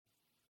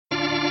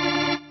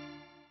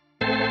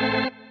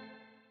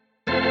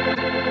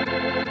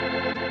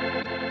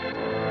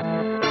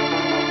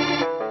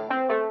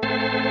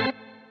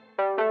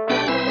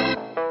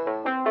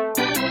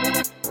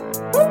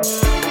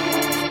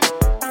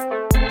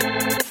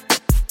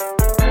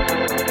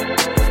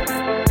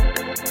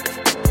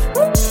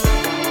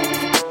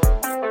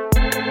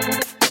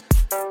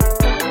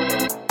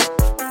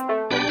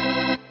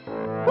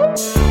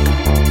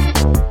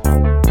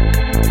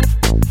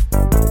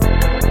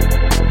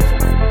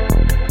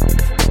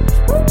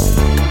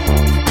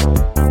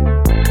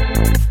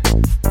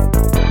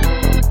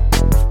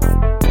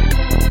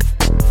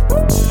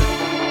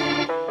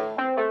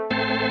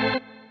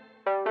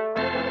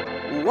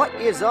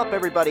is up,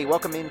 everybody?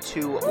 Welcome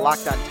into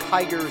Locked On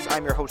Tigers.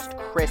 I'm your host,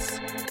 Chris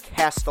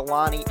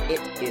Castellani. It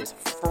is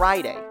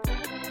Friday,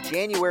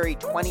 January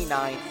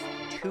 29th,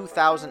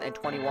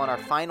 2021, our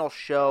final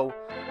show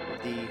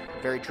of the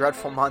very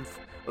dreadful month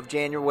of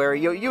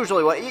January. It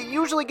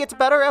usually gets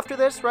better after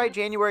this, right?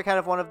 January kind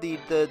of one of the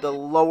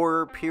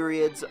lower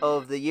periods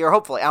of the year.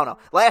 Hopefully, I don't know.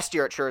 Last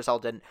year it sure as hell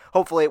didn't.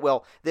 Hopefully it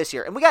will this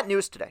year. And we got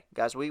news today,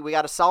 guys. We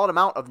got a solid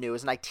amount of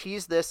news, and I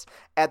teased this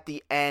at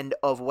the end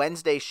of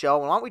Wednesday's show.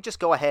 And why don't we just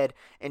go ahead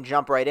and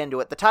jump right into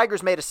it? The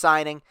Tigers made a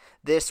signing.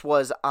 This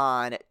was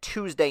on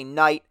Tuesday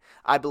night.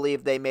 I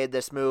believe they made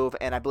this move,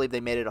 and I believe they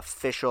made it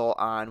official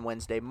on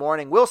Wednesday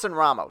morning. Wilson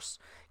Ramos,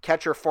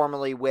 catcher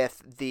formerly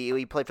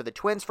he played for the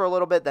Twins for a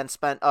little bit, then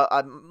spent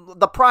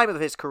the prime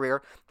of his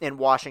career in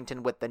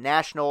Washington with the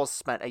Nationals,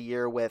 spent a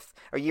year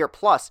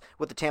plus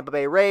with the Tampa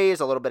Bay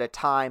Rays, a little bit of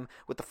time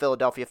with the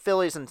Philadelphia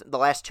Phillies, and the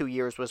last 2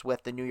 years was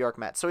with the New York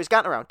Mets. So he's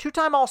gotten around.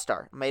 Two-time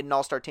All-Star, made an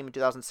All-Star team in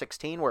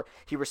 2016 where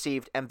he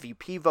received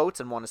MVP votes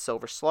and won a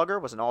Silver Slugger,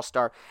 was an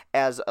All-Star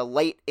as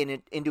late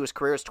into his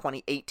career as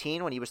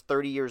 2018 when he was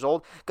 30 years old.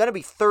 Going to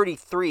be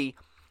 33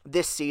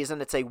 this season.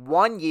 It's a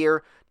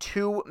 1-year,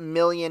 $2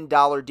 million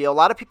deal. A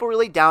lot of people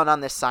really down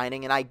on this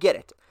signing, and I get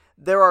it.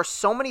 There are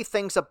so many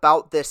things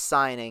about this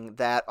signing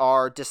that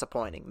are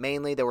disappointing.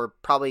 Mainly, there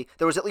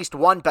was at least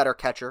one better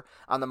catcher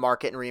on the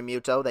market in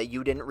Realmuto that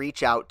you didn't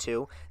reach out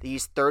to.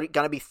 He's going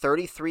to be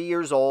 33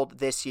 years old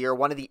this year.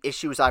 One of the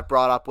issues I've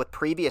brought up with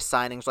previous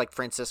signings like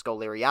Francisco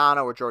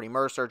Liriano or Jordy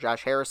Mercer,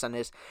 Josh Harrison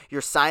is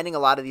you're signing a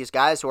lot of these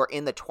guys who are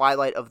in the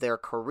twilight of their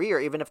career.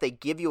 Even if they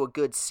give you a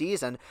good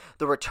season,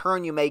 the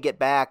return you may get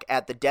back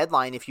at the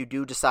deadline if you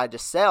do decide to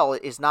sell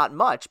is not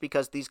much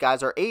because these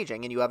guys are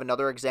aging. And you have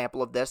another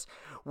example of this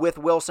with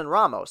Wilson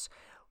Ramos.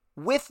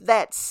 With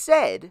that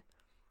said,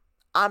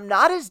 I'm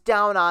not as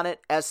down on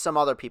it as some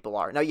other people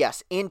are. Now,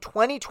 yes, in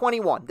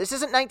 2021, this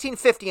isn't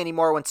 1950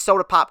 anymore when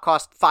soda pop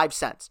cost 5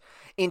 cents.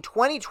 In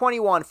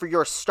 2021, for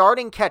your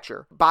starting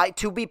catcher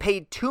to be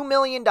paid $2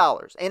 million,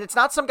 and it's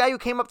not some guy who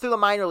came up through the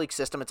minor league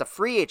system, it's a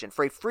free agent.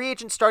 For a free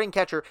agent starting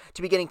catcher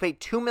to be getting paid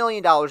 $2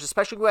 million,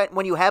 especially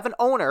when you have an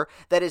owner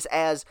that is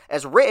as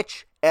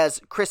rich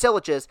as Chris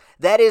Ilitch is,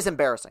 that is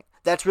embarrassing.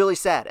 That's really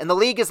sad. And the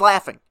league is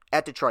laughing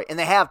at Detroit, and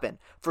they have been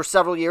for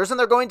several years, and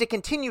they're going to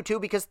continue to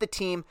because the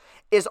team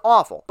is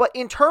awful. But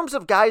in terms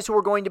of guys who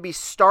are going to be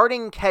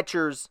starting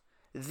catchers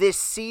this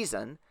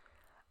season,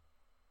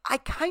 I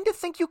kind of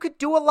think you could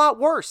do a lot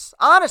worse.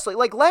 Honestly,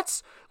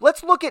 let's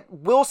look at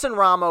Wilson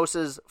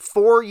Ramos's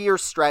 4-year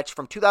stretch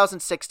from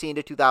 2016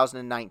 to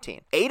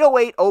 2019.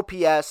 808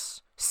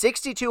 OPS,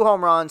 62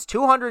 home runs,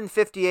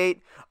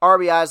 258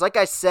 RBIs. Like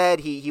I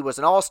said, he was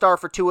an all-star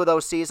for 2 of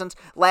those seasons.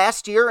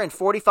 Last year in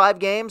 45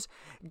 games,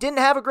 didn't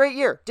have a great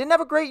year. Didn't have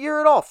a great year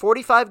at all.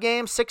 45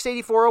 games,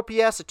 684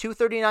 OPS, a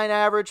 239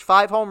 average,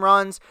 5 home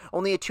runs,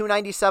 only a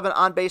 297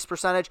 on-base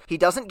percentage. He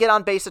doesn't get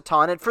on base a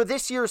ton, and for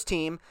this year's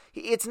team,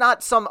 it's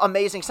not some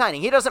amazing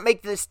signing. He doesn't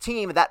make this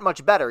team that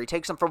much better. He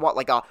takes them from a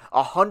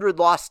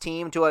 100-loss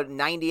team to a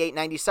 98,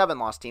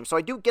 97-loss team. So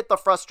I do get the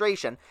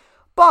frustration,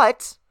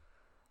 but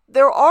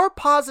there are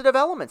positive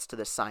elements to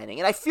this signing,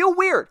 and I feel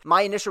weird.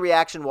 My initial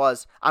reaction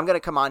was, I'm going to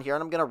come on here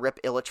and I'm going to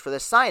rip Ilitch for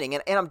this signing,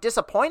 and I'm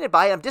disappointed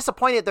by it. I'm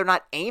disappointed they're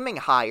not aiming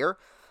higher,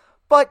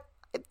 but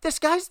this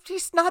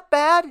he's not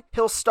bad.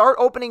 He'll start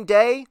opening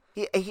day.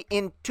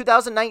 In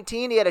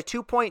 2019, he had a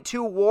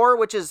 2.2 WAR,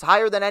 which is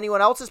higher than anyone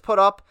else has put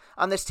up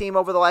on this team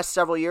over the last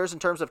several years in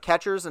terms of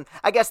catchers, and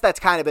I guess that's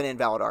kind of an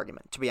invalid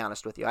argument, to be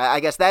honest with you. I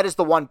guess that is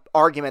the one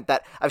argument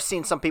that I've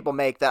seen some people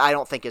make that I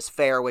don't think is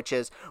fair, which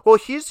is, well,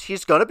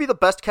 he's going to be the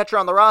best catcher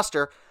on the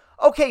roster.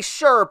 Okay,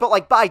 sure,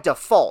 but by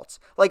default,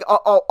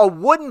 a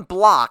wooden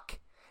block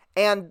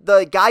and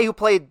the guy who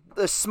played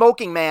the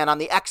smoking man on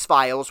the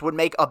X-Files would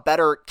make a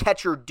better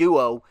catcher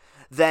duo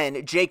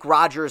than Jake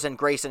Rogers and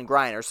Grayson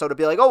Greiner. So to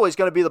be he's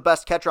going to be the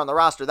best catcher on the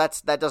roster,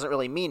 that doesn't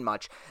really mean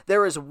much.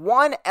 There is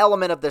one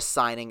element of this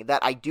signing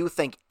that I do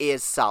think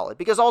is solid,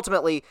 because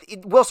ultimately,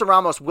 Wilson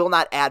Ramos will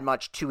not add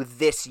much to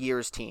this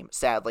year's team,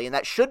 sadly, and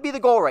that should be the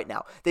goal right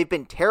now. They've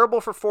been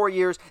terrible for 4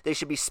 years. They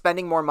should be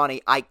spending more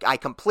money. I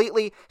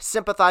completely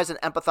sympathize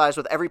and empathize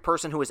with every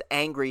person who is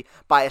angry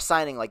by a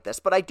signing like this,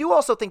 but I do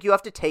also think you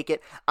have to take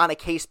it on a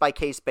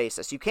case-by-case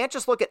basis. You can't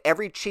just look at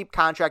every cheap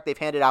contract they've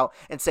handed out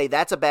and say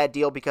that's a bad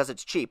deal because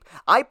it's cheap.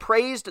 I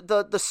praised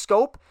the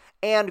scope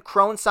and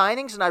Cron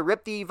signings, and I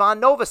ripped the Ivan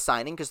Nova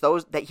signing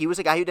because he was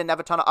a guy who didn't have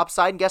a ton of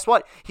upside, and guess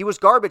what? He was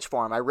garbage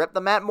for him. I ripped the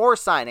Matt Moore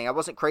signing. I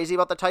wasn't crazy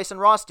about the Tyson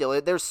Ross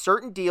deal. There's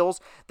certain deals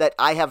that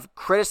I have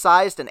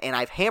criticized, and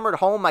I've hammered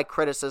home my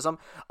criticism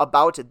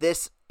about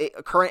this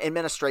current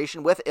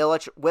administration with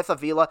Ilitch, with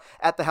Avila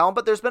at the helm,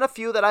 but there's been a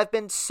few that I've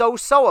been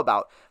so-so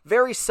about.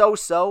 Very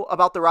so-so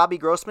about the Robbie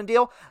Grossman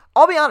deal.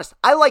 I'll be honest,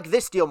 I like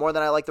this deal more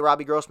than I like the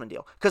Robbie Grossman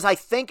deal, because I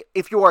think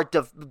if you are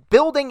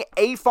building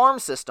a farm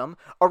system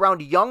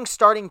around young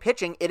starting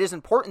pitching, it is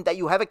important that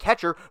you have a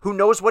catcher who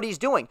knows what he's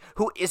doing,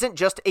 who isn't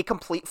just a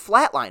complete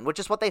flatline, which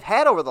is what they've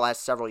had over the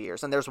last several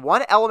years. And there's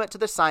one element to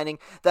the signing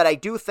that I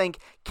do think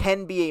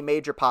can be a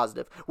major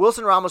positive.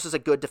 Wilson Ramos is a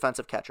good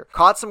defensive catcher.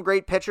 Caught some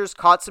great pitchers,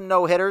 caught some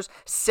no-hitters,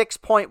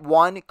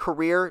 6.1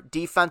 career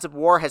defensive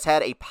WAR, has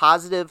had a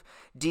positive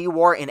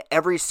D-WAR in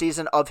every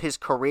season of his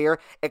career,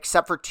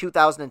 except for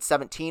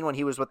 2017 when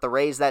he was with the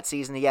Rays. That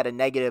season he had a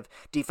negative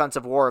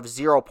defensive WAR of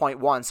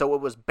 0.1, so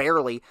it was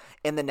barely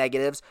in the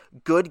negatives.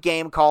 Good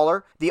game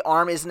caller. The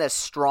arm isn't as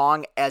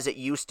strong as it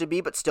used to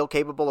be, but still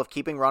capable of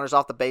keeping runners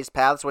off the base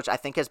paths, which I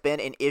think has been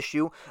an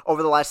issue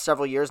over the last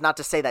several years. Not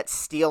to say that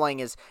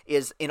stealing is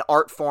an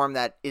art form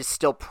that is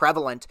still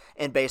prevalent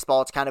in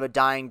baseball. It's kind of a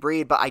dying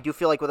breed, but I do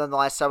feel like within the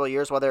last several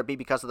years, whether it be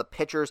because of the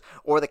pitchers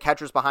or the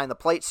catchers behind the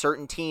plate,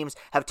 certain teams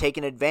have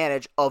taken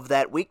advantage of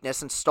that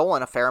weakness and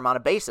stolen a fair amount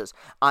of bases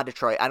on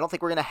Detroit. I don't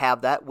think we're going to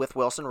have that with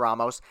Wilson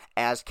Ramos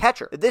as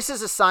catcher. This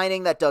is a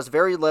signing that does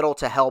very little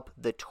to help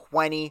the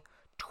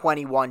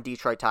 2021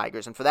 Detroit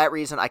Tigers, and for that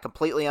reason, I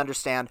completely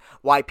understand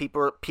why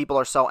people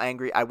are so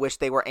angry. I wish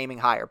they were aiming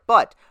higher,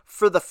 but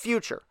for the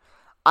future,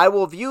 I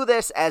will view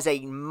this as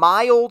a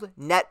mild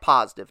net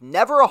positive.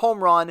 Never a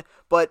home run,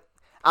 but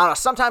I don't know,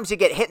 sometimes you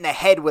get hit in the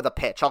head with a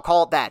pitch. I'll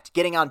call it that,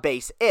 getting on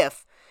base,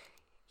 if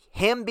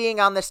him being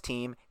on this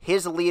team,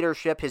 his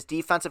leadership, his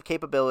defensive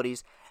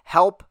capabilities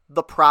help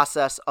the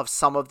process of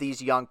some of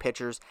these young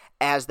pitchers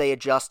as they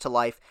adjust to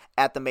life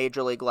at the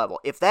major league level.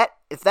 If that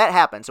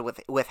happens,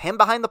 with him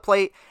behind the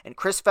plate and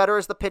Chris Fetter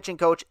as the pitching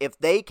coach, if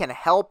they can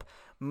help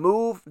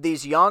move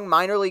these young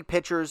minor league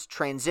pitchers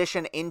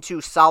transition into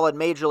solid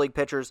major league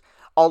pitchers,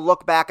 I'll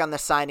look back on the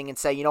signing and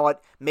say, you know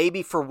what,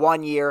 maybe for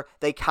 1 year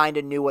they kind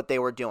of knew what they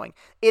were doing.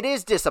 It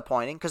is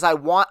disappointing because I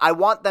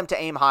want them to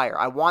aim higher.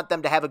 I want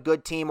them to have a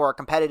good team or a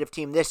competitive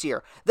team this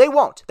year. They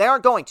won't. They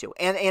aren't going to.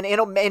 And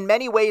in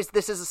many ways,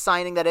 this is a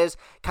signing that is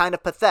kind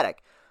of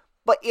pathetic.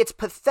 But it's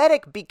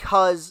pathetic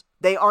because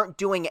they aren't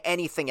doing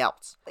anything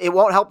else. It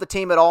won't help the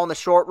team at all in the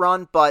short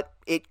run, but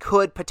it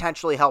could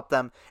potentially help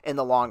them in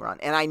the long run.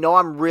 And I know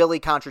I'm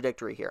really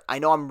contradictory here. I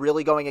know I'm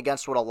really going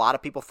against what a lot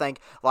of people think.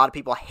 A lot of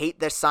people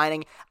hate this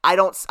signing.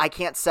 I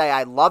can't say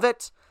I love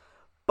it,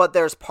 but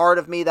there's part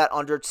of me that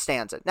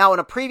understands it. Now, in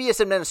a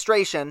previous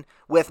administration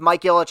with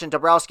Mike Ilitch and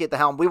Dombrowski at the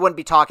helm, we wouldn't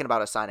be talking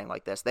about a signing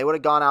like this. They would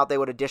have gone out, they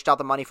would have dished out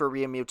the money for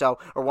Realmuto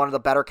or one of the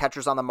better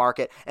catchers on the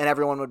market, and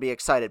everyone would be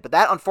excited. But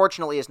that,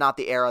 unfortunately, is not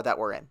the era that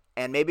we're in.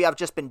 And maybe I've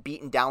just been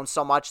beaten down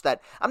so much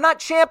that I'm not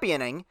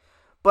championing,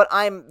 but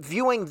I'm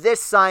viewing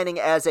this signing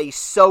as a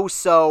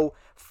so-so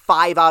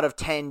 5 out of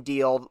 10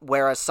 deal,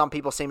 whereas some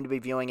people seem to be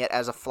viewing it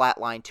as a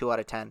flatline 2 out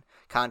of 10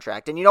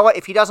 contract. And you know what?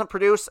 If he doesn't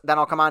produce, then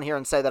I'll come on here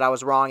and say that I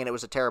was wrong and it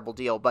was a terrible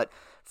deal. But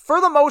for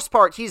the most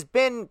part, he's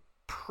been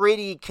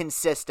pretty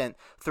consistent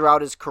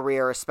throughout his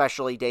career,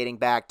 especially dating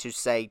back to,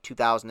 say,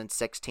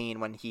 2016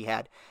 when he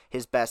had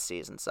his best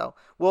season. So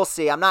we'll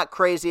see. I'm not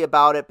crazy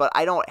about it, but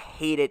I don't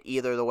hate it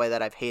either the way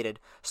that I've hated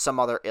some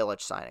other Ilitch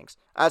signings.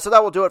 So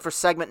that will do it for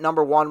segment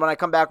number 1. When I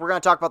come back, we're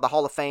going to talk about the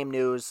Hall of Fame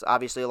news.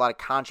 Obviously, a lot of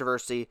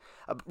controversy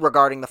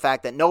regarding the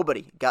fact that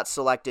nobody got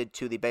selected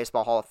to the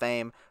Baseball Hall of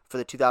Fame for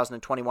the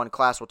 2021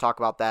 class. We'll talk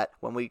about that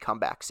when we come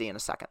back. See you in a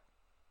second.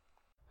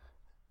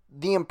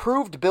 The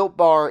improved Built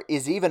Bar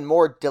is even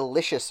more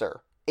deliciouser.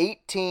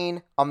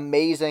 18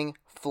 amazing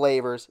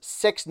flavors,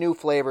 6 new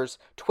flavors,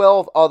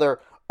 12 other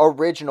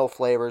original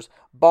flavors.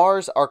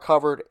 Bars are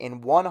covered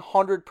in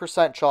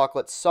 100%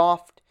 chocolate,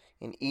 soft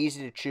and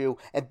easy to chew,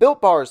 and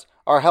Built Bars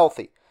are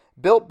healthy.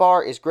 Built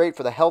Bar is great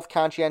for the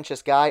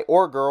health-conscientious guy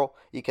or girl.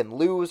 You can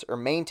lose or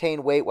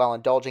maintain weight while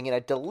indulging in a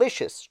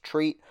delicious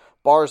treat.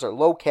 Bars are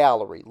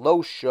low-calorie,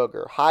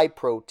 low-sugar,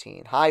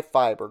 high-protein,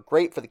 high-fiber,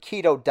 great for the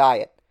keto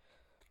diet.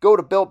 Go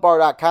to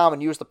BuiltBar.com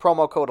and use the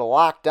promo code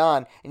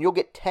LOCKEDON, and you'll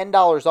get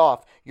 $10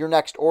 off your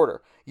next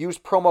order. Use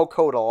promo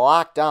code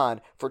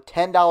LOCKEDON for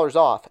 $10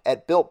 off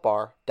at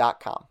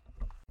BuiltBar.com.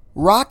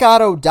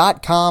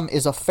 RockAuto.com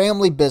is a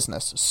family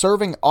business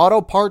serving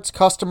auto parts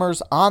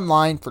customers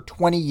online for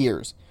 20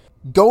 years.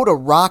 Go to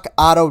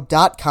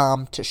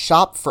RockAuto.com to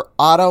shop for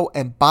auto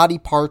and body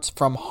parts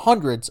from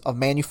hundreds of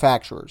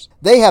manufacturers.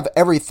 They have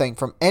everything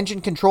from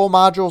engine control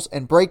modules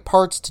and brake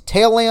parts to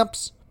tail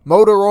lamps,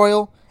 motor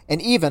oil,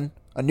 and even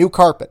a new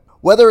carpet.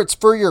 Whether it's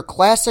for your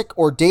classic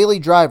or daily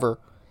driver,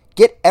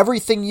 get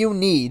everything you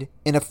need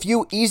in a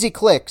few easy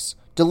clicks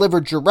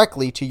delivered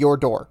directly to your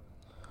door.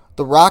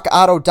 The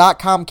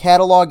RockAuto.com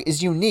catalog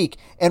is unique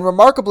and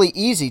remarkably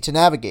easy to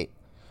navigate.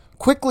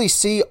 Quickly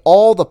see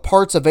all the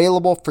parts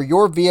available for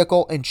your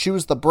vehicle and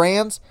choose the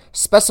brands,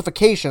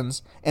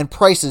 specifications, and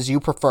prices you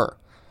prefer.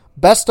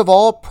 Best of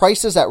all,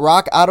 prices at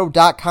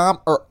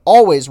RockAuto.com are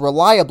always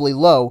reliably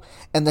low,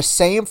 and the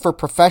same for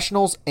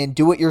professionals and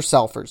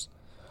do-it-yourselfers.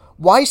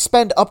 Why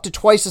spend up to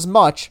twice as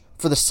much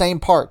for the same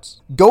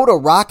parts. Go to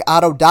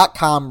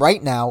rockauto.com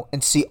right now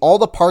and see all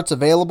the parts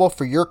available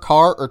for your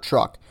car or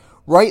truck.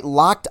 Write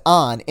Locked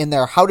On in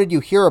their How Did You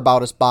Hear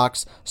About Us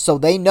box so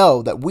they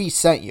know that we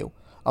sent you.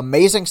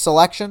 Amazing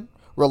selection,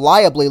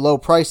 reliably low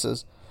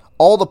prices,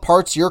 all the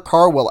parts your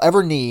car will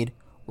ever need.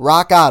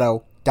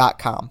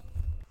 rockauto.com.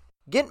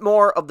 Get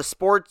more of the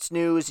sports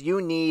news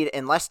you need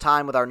in less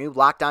time with our new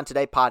Locked On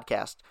Today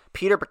podcast.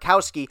 Peter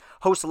Bukowski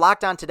hosts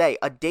Locked On Today,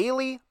 a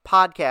daily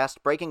podcast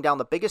breaking down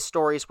the biggest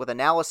stories with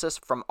analysis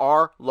from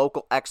our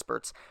local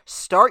experts.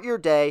 Start your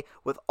day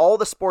with all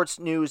the sports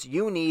news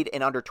you need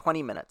in under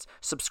 20 minutes.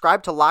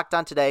 Subscribe to Locked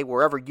On Today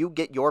wherever you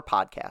get your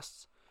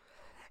podcasts.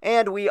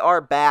 And we are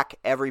back,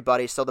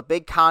 everybody. So the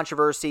big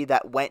controversy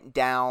that went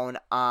down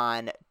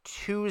on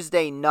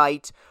Tuesday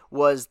night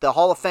was the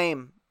Hall of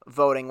Fame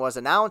voting was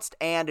announced,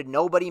 and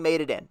nobody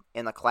made it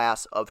in the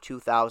class of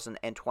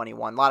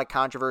 2021. A lot of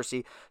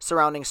controversy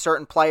surrounding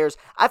certain players.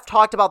 I've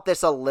talked about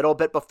this a little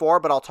bit before,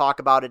 but I'll talk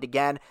about it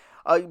again.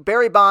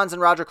 Barry Bonds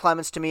and Roger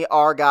Clemens, to me,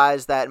 are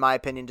guys that, in my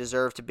opinion,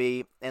 deserve to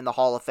be in the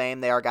Hall of Fame.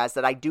 They are guys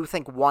that I do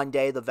think one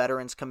day the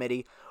Veterans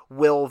Committee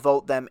will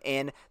vote them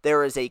in.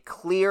 There is a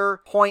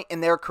clear point in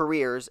their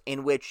careers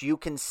in which you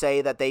can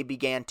say that they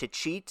began to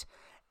cheat,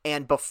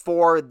 and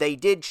before they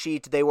did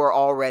cheat, they were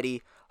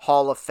already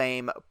Hall of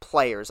Fame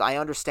players. I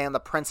understand the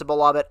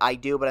principle of it, I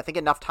do, but I think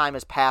enough time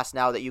has passed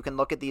now that you can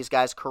look at these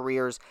guys'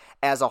 careers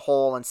as a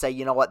whole and say,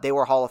 you know what, they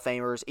were Hall of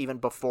Famers even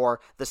before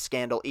the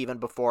scandal, even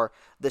before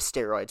the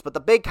steroids. But the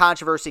big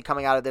controversy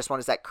coming out of this one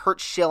is that Curt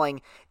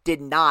Schilling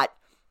did not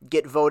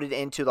get voted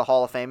into the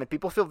Hall of Fame, and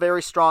people feel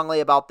very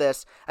strongly about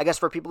this. I guess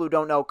for people who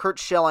don't know, Curt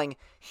Schilling,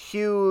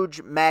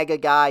 huge MAGA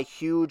guy,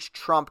 huge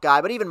Trump guy,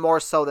 but even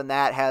more so than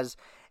that, has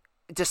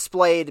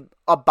displayed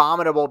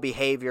abominable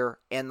behavior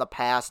in the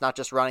past, not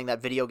just running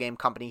that video game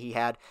company he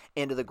had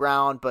into the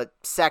ground, but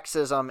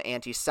sexism,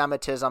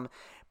 anti-Semitism,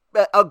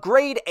 a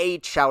grade A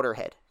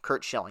chowderhead,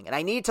 Curt Schilling. And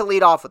I need to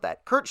lead off with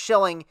that. Curt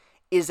Schilling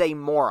is a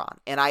moron,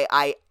 and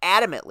I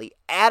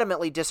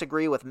adamantly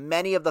disagree with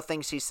many of the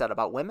things he said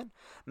about women,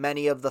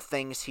 many of the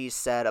things he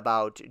said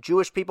about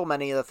Jewish people,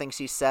 many of the things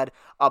he said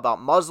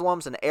about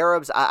Muslims and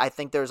Arabs. I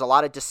think there's a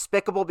lot of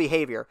despicable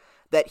behavior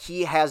that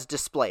he has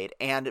displayed,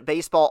 and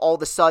baseball all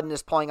of a sudden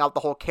is pulling out the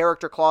whole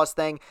character clause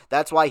thing.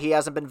 That's why he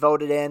hasn't been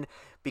voted in,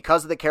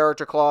 because of the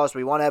character clause.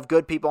 We want to have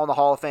good people in the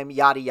Hall of Fame,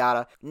 yada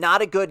yada.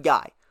 Not a good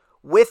guy.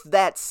 With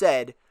that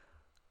said,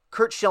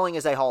 Curt Schilling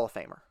is a Hall of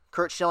Famer.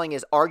 Curt Schilling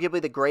is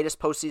arguably the greatest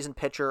postseason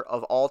pitcher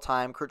of all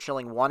time. Curt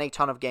Schilling won a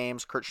ton of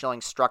games. Curt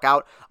Schilling struck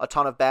out a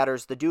ton of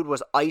batters. The dude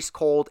was ice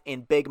cold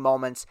in big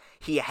moments.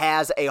 He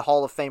has a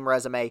Hall of Fame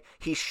resume.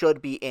 He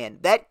should be in.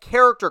 That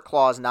character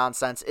clause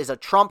nonsense is a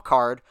trump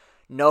card.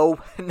 No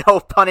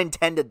pun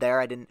intended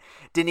there. I didn't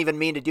even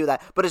mean to do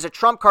that. But it's a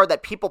trump card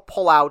that people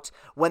pull out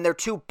when they're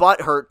too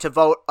butthurt to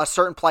vote a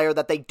certain player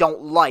that they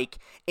don't like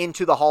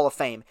into the Hall of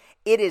Fame.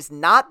 It is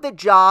not the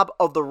job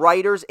of the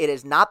writers. It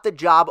is not the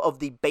job of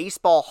the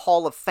Baseball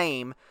Hall of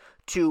Fame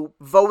to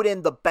vote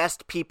in the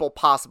best people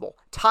possible.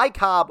 Ty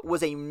Cobb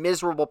was a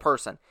miserable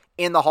person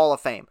in the Hall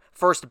of Fame.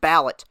 First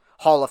ballot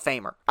Hall of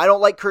Famer. I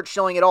don't like Curt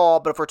Schilling at all,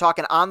 but if we're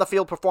talking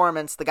on-the-field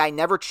performance, the guy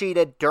never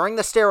cheated during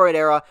the steroid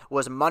era,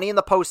 was money in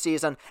the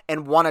postseason,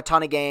 and won a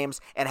ton of games,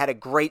 and had a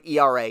great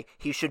ERA.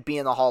 He should be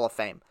in the Hall of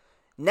Fame.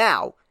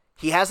 Now,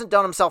 he hasn't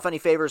done himself any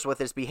favors with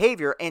his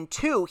behavior, and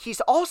two,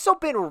 he's also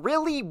been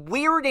really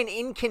weird and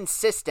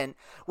inconsistent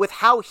with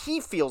how he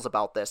feels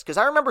about this. Because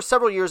I remember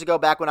several years ago,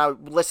 back when I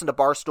listened to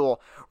Barstool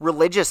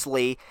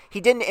religiously,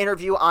 he did an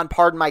interview on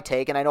Pardon My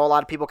Take, and I know a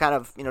lot of people kind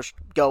of,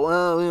 go,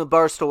 oh,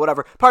 Barstool,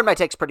 whatever. Pardon My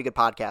Take's a pretty good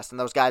podcast, and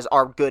those guys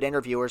are good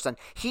interviewers, and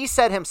he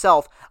said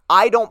himself,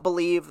 I don't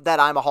believe that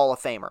I'm a Hall of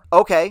Famer.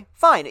 Okay,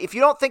 fine. If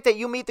you don't think that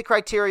you meet the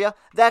criteria,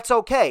 that's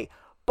okay.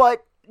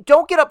 But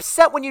don't get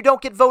upset when you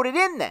don't get voted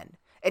in then.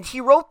 And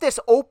he wrote this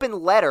open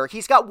letter.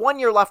 He's got 1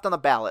 year left on the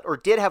ballot, or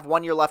did have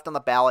 1 year left on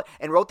the ballot,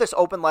 and wrote this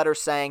open letter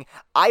saying,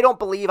 I don't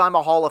believe I'm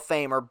a Hall of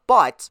Famer,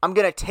 but I'm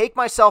going to take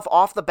myself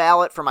off the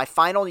ballot for my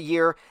final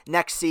year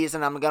next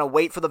season. I'm going to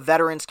wait for the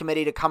Veterans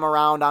Committee to come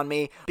around on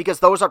me, because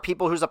those are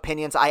people whose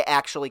opinions I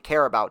actually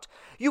care about.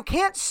 You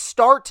can't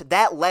start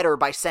that letter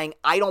by saying,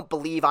 I don't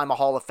believe I'm a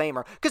Hall of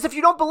Famer, because if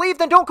you don't believe,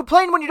 then don't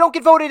complain when you don't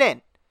get voted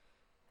in.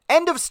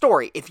 End of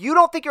story. If you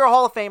don't think you're a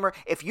Hall of Famer,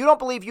 if you don't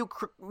believe you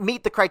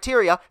meet the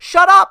criteria,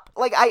 shut up.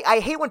 Like, I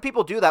hate when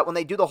people do that, when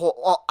they do the whole,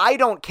 oh, I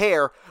don't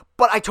care,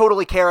 but I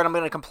totally care, and I'm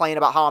going to complain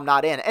about how I'm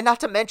not in. And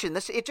not to mention,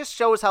 this, it just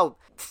shows how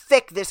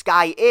thick this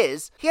guy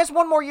is. He has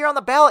 1 more year on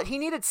the ballot. He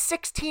needed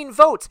 16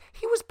 votes.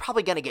 He was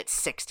probably going to get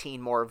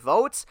 16 more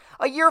votes.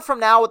 A year from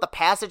now, with the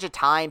passage of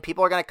time,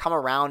 people are going to come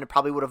around and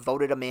probably would have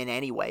voted him in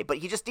anyway. But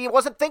he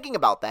wasn't thinking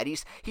about that.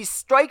 He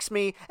strikes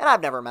me, and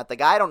I've never met the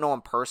guy. I don't know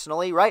him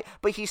personally, right?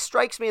 But he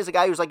strikes me as a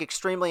guy who's like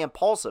extremely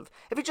impulsive.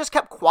 If he just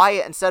kept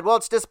quiet and said, well,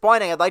 it's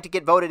disappointing, I'd like to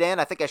get voted in,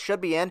 I think I should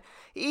be in,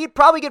 he'd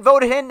probably get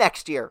voted in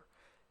next year.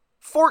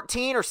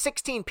 14 or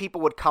 16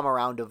 people would come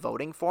around to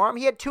voting for him.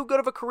 He had too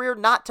good of a career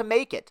not to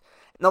make it.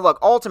 Now, look,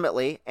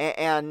 ultimately,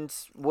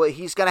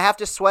 he's going to have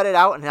to sweat it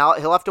out, and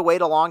he'll have to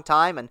wait a long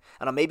time, and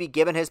maybe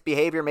given his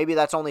behavior, maybe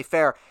that's only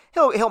fair.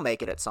 He'll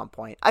make it at some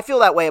point. I feel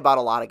that way about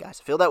a lot of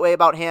guys. I feel that way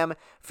about him.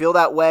 Feel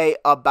that way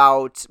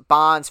about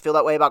Bonds. Feel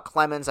that way about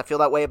Clemens. I feel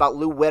that way about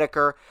Lou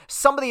Whitaker.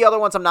 Some of the other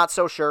ones I'm not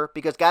so sure,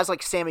 because guys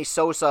like Sammy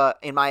Sosa,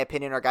 in my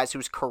opinion, are guys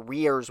whose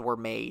careers were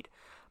made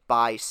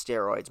by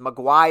steroids.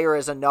 McGwire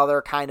is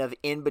another kind of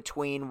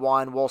in-between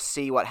one. We'll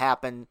see what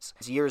happens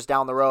years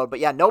down the road. But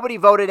yeah, nobody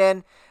voted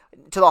in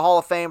to the Hall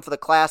of Fame for the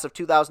class of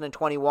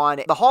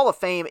 2021. The Hall of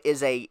Fame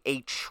is a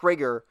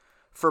trigger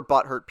for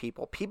butthurt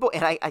people.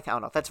 And I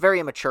don't know, that's very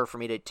immature for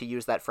me to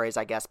use that phrase,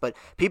 I guess, but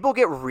people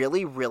get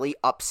really, really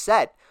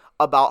upset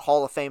about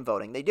Hall of Fame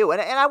voting. They do.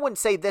 And I wouldn't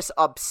say this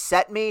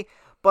upset me,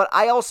 but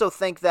I also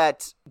think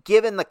that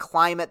given the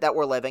climate that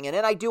we're living in,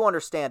 and I do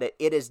understand it,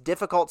 it is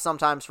difficult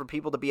sometimes for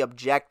people to be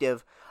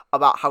objective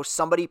about how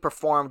somebody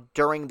performed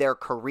during their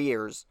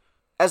careers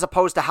as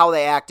opposed to how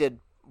they acted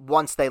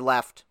once they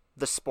left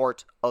the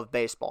sport of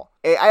baseball.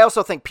 I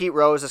also think Pete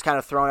Rose has kind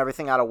of thrown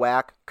everything out of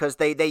whack because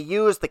they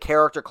use the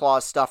character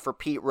clause stuff for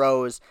Pete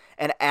Rose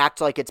and act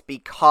like it's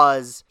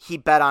because he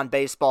bet on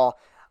baseball.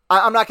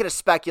 I'm not going to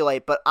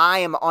speculate, but I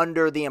am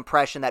under the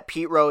impression that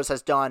Pete Rose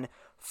has done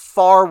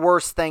far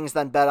worse things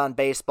than bet on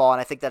baseball,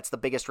 and I think that's the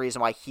biggest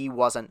reason why he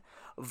wasn't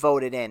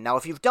voted in. Now,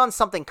 if you've done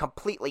something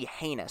completely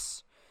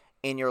heinous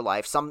in your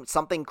life,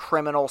 something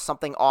criminal,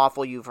 something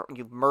awful, you've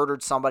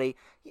murdered somebody,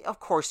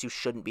 of course you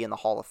shouldn't be in the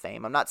Hall of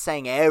Fame. I'm not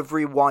saying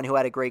everyone who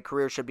had a great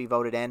career should be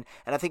voted in,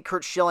 and I think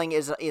Curt Schilling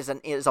is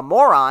a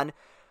moron,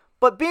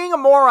 but being a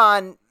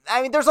moron,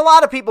 I mean, there's a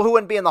lot of people who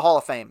wouldn't be in the Hall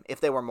of Fame if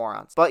they were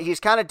morons. But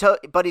he's kind of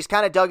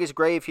dug his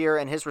grave here,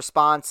 and his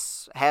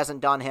response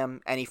hasn't done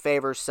him any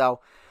favors, so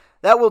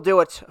that will do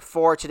it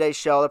for today's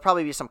show. There'll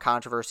probably be some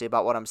controversy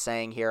about what I'm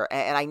saying here,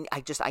 and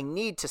I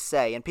need to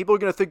say, and people are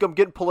going to think I'm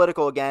getting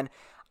political again,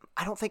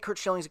 I don't think Curt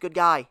Schilling's a good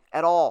guy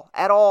at all.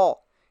 At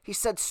all. He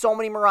said so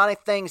many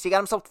moronic things. He got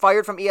himself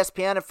fired from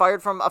ESPN and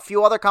fired from a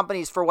few other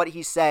companies for what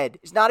he said.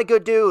 He's not a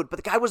good dude, but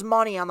the guy was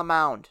money on the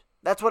mound.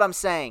 That's what I'm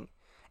saying.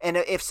 And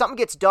if something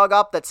gets dug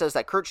up that says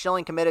that Curt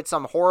Schilling committed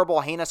some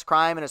horrible, heinous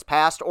crime in his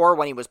past, or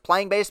when he was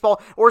playing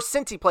baseball, or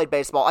since he played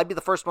baseball, I'd be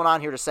the first one on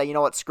here to say, you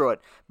know what, screw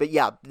it. But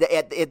yeah,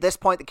 at this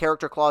point, the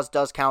character clause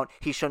does count.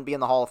 He shouldn't be in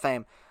the Hall of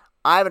Fame.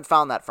 I haven't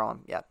found that from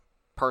him yet,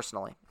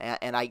 personally.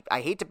 And I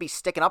hate to be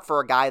sticking up for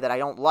a guy that I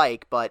don't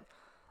like, but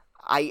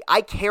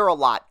I care a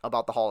lot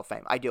about the Hall of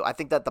Fame. I do. I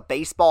think that the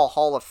Baseball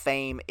Hall of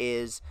Fame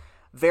is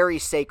very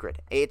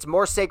sacred. It's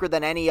more sacred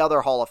than any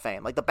other Hall of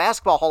Fame. Like the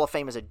Basketball Hall of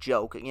Fame is a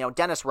joke. You know,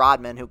 Dennis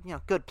Rodman, who,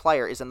 good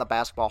player, is in the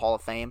Basketball Hall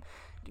of Fame.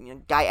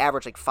 Guy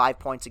averaged like 5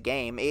 points a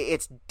game.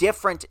 It's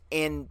different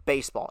in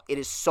baseball. It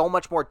is so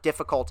much more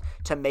difficult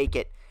to make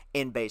it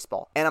in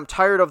baseball. And I'm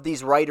tired of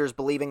these writers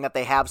believing that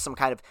they have some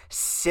kind of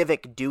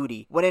civic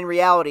duty, when in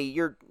reality,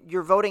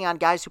 you're voting on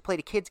guys who played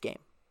a kid's game.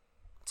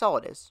 That's all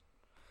it is.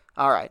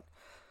 All right.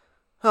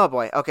 Oh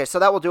boy. Okay, so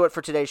that will do it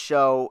for today's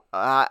show.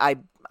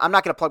 I'm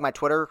not going to plug my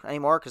Twitter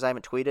anymore because I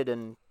haven't tweeted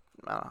in,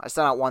 I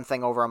sent out one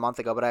thing over a month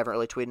ago, but I haven't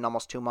really tweeted in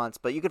almost 2 months.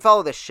 But you can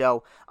follow this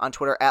show on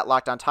Twitter at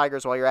Locked On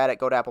Tigers. While you're at it,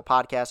 go to Apple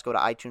Podcasts, go to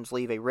iTunes,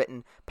 leave a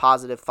written,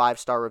 positive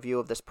 5-star review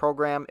of this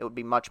program. It would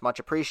be much, much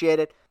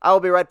appreciated. I will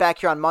be right back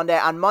here on Monday.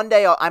 On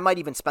Monday, I might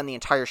even spend the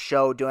entire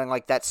show doing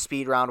like that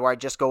speed round where I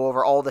just go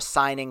over all the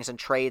signings and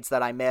trades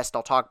that I missed.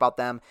 I'll talk about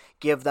them,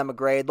 give them a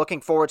grade.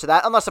 Looking forward to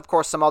that, unless, of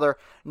course, some other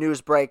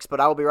news breaks.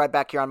 But I will be right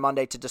back here on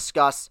Monday to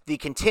discuss the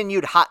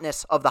continued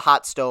hotness of the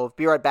hot stove.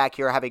 Be right back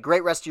here. Have a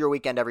great rest of your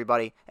weekend,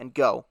 everybody, and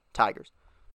go Tigers.